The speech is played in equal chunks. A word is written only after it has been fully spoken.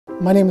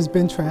My name is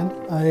Ben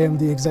Tran. I am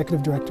the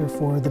Executive Director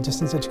for the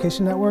Distance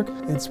Education Network.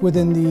 It's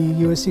within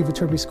the USC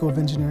Viterbi School of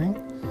Engineering.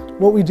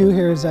 What we do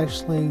here is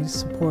actually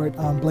support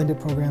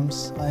blended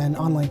programs and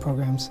online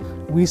programs.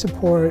 We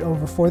support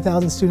over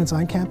 4,000 students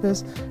on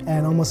campus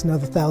and almost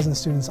another 1,000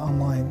 students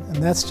online. And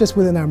that's just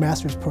within our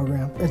master's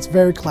program. It's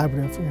very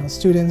collaborative.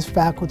 Students,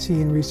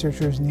 faculty, and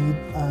researchers need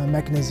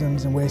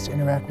mechanisms and ways to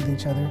interact with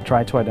each other.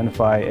 Try to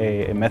identify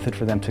a method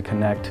for them to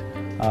connect.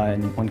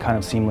 And one kind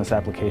of seamless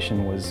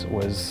application was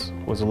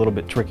a little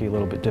bit tricky, a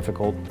little bit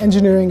difficult.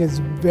 Engineering is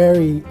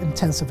very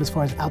intensive as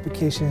far as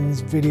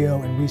applications,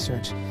 video, and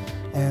research.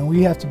 And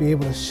we have to be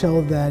able to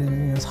show that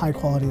in as high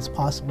quality as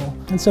possible.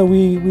 And so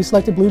we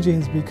selected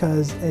BlueJeans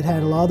because it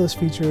had a lot of those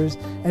features,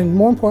 and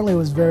more importantly, it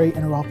was very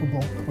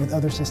interoperable with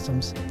other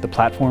systems. The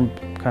platform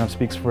kind of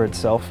speaks for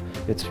itself.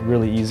 It's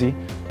really easy.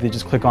 They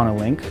just click on a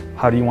link.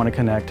 How do you want to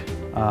connect?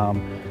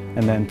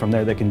 And then from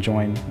there they can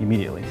join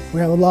immediately. We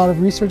have a lot of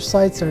research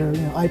sites that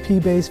are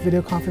IP-based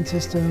video conference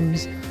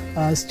systems,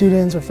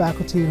 students or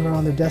faculty who are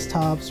on their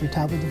desktops or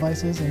tablet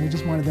devices, and we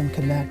just wanted them to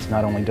connect.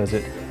 Not only does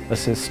it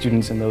assist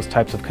students in those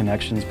types of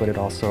connections, but it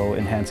also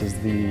enhances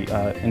the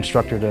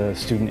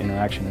instructor-to-student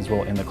interaction as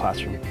well in the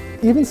classroom.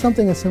 Even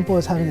something as simple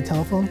as having a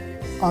telephone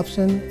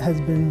option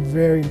has been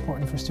very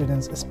important for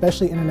students,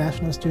 especially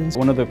international students.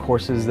 One of the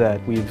courses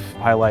that we've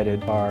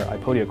highlighted are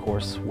iPodia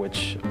course,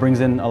 which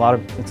brings in a lot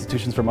of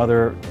institutions from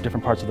other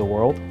different parts of the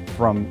world,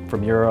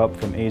 from Europe,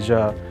 from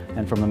Asia,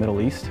 and from the Middle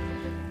East.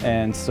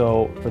 And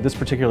so for this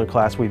particular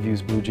class, we've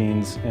used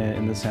BlueJeans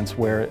in the sense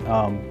where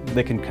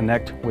they can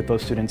connect with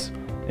those students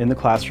in the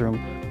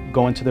classroom,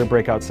 go into their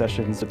breakout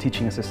sessions. The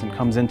teaching assistant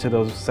comes into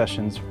those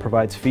sessions,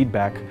 provides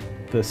feedback.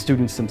 The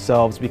students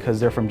themselves, because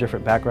they're from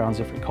different backgrounds,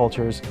 different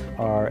cultures,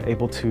 are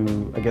able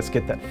to,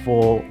 get that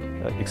full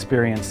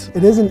experience.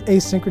 It isn't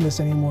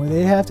asynchronous anymore.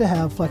 They have to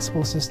have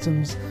flexible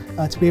systems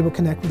to be able to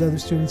connect with other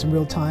students in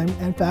real time,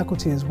 and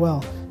faculty as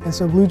well. And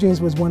so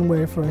BlueJeans was one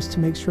way for us to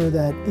make sure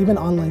that even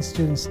online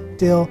students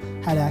still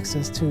had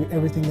access to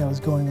everything that was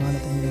going on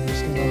at the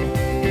university level.